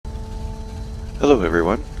Hello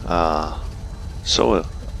everyone.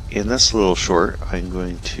 In this little short, I'm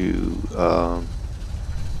going to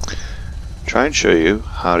try and show you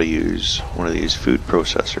how to use one of these food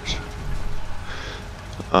processors.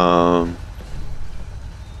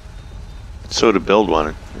 So to build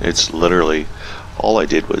one, it's literally, all I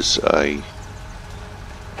did was I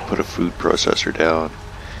put a food processor down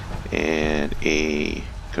and a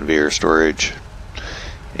conveyor storage,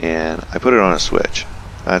 and I put it on a switch.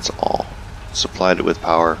 That's all. Supplied it with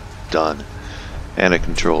power, done, and a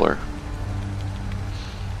controller.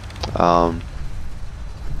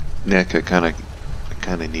 Nick, I kind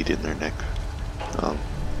of need it in there, Nick.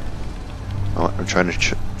 I'm trying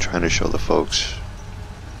to show the folks,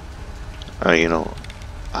 you know,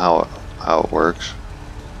 how it works.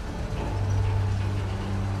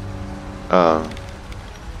 All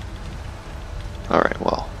right.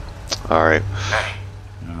 Well, all right. Hey,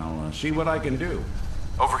 I'll see what I can do.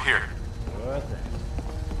 Over here.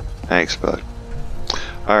 Thanks, bud.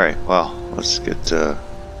 Alright, well, let's get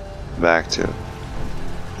back to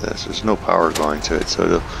this. There's no power going to it,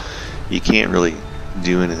 so you can't really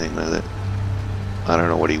do anything with it. I don't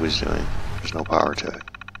know what he was doing. There's no power to it.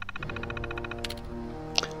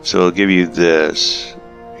 So it'll give you this,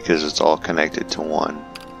 because it's all connected to one.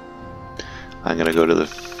 I'm going to go to the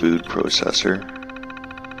food processor.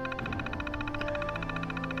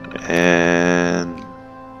 And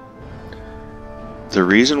the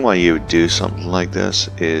reason why you would do something like this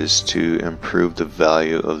is to improve the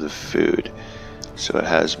value of the food, so it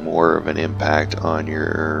has more of an impact on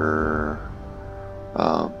your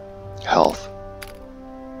health,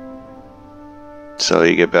 so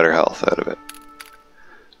you get better health out of it.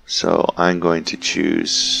 So I'm going to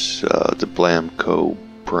choose the Blamco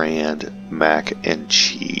brand mac and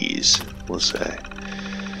cheese, we'll say.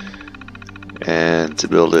 And to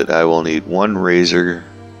build it, I will need 1 razor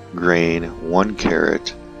grain, 1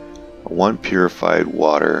 carrot, 1 purified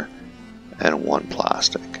water, and 1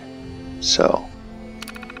 plastic. So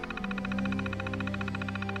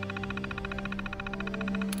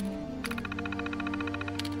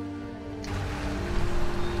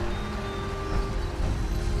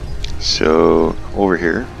over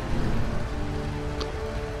here.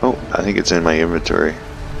 Oh, I think it's in my inventory.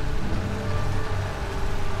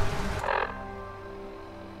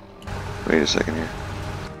 Wait a second here.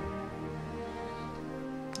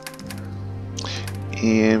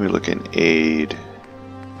 And we look in aid.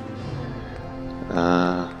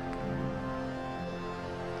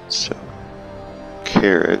 So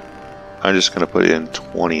carrot. I'm just going to put in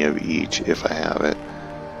 20 of each if I have it.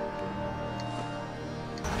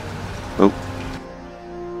 Oh.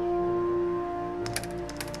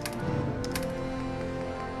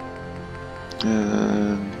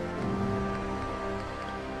 And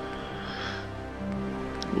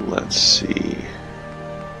let's see.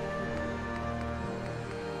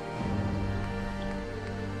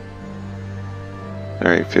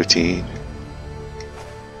 Alright, 15.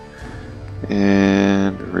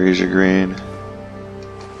 And razor grain.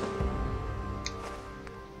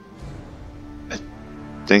 I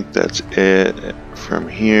think that's it from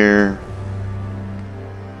here.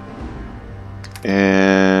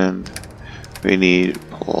 And we need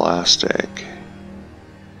plastic.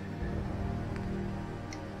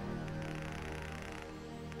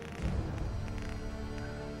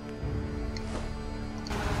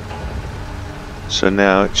 So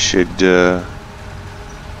now it should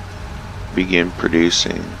begin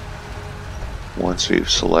producing once we've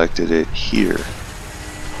selected it here.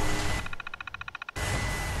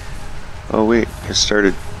 Oh wait, it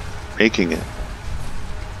started making it.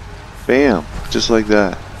 Bam! Just like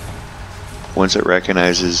that. Once it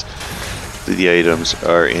recognizes that the items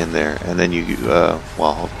are in there, and then you,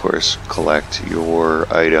 well, of course, collect your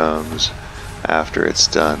items after it's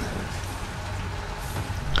done.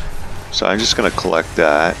 So I'm just going to collect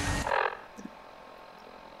that,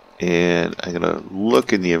 and I'm going to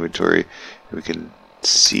look in the inventory, and we can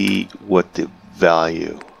see what the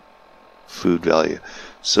value, food value.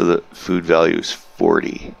 So the food value is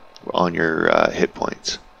 40 on your hit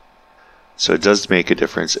points. So it does make a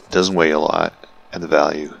difference. It doesn't weigh a lot, and the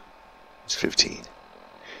value is 15.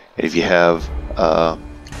 And if you have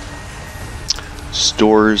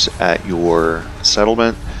stores at your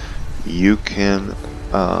settlement, you can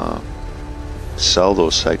sell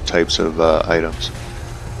those types of items.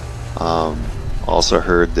 Also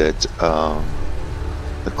heard that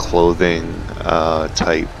the clothing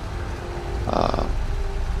type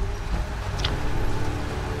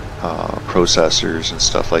processors and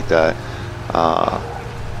stuff like that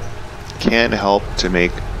can help to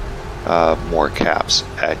make more caps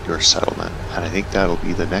at your settlement, and I think that'll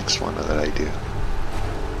be the next one that I do.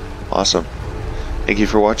 Awesome. Thank you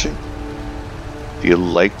for watching. If you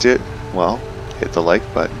liked it, well, hit the like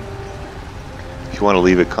button. If you want to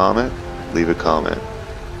leave a comment, leave a comment.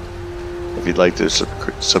 If you'd like to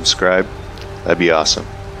subscribe, that'd be awesome.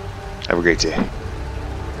 Have a great day.